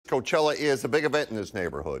Coachella is a big event in this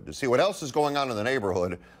neighborhood. To see what else is going on in the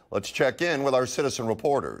neighborhood, let's check in with our citizen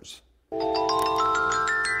reporters.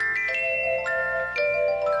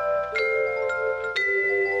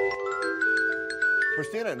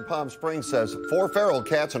 Christina in Palm Springs says 4 feral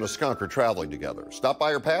cats and a skunk are traveling together. Stop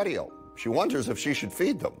by her patio. She wonders if she should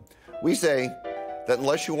feed them. We say that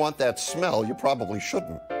unless you want that smell, you probably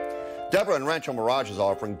shouldn't. Deborah in Rancho Mirage is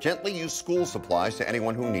offering gently used school supplies to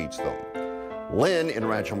anyone who needs them. Lynn in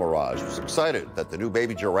Rancho Mirage was excited that the new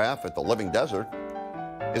baby giraffe at the Living Desert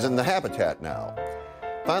is in the habitat now.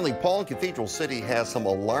 Finally, Paul in Cathedral City has some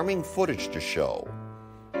alarming footage to show.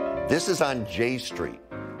 This is on J Street.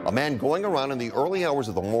 A man going around in the early hours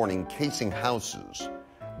of the morning casing houses.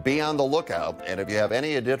 Be on the lookout, and if you have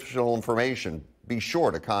any additional information, be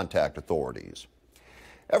sure to contact authorities.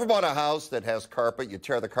 Ever bought a house that has carpet? You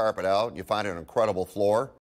tear the carpet out, and you find an incredible floor?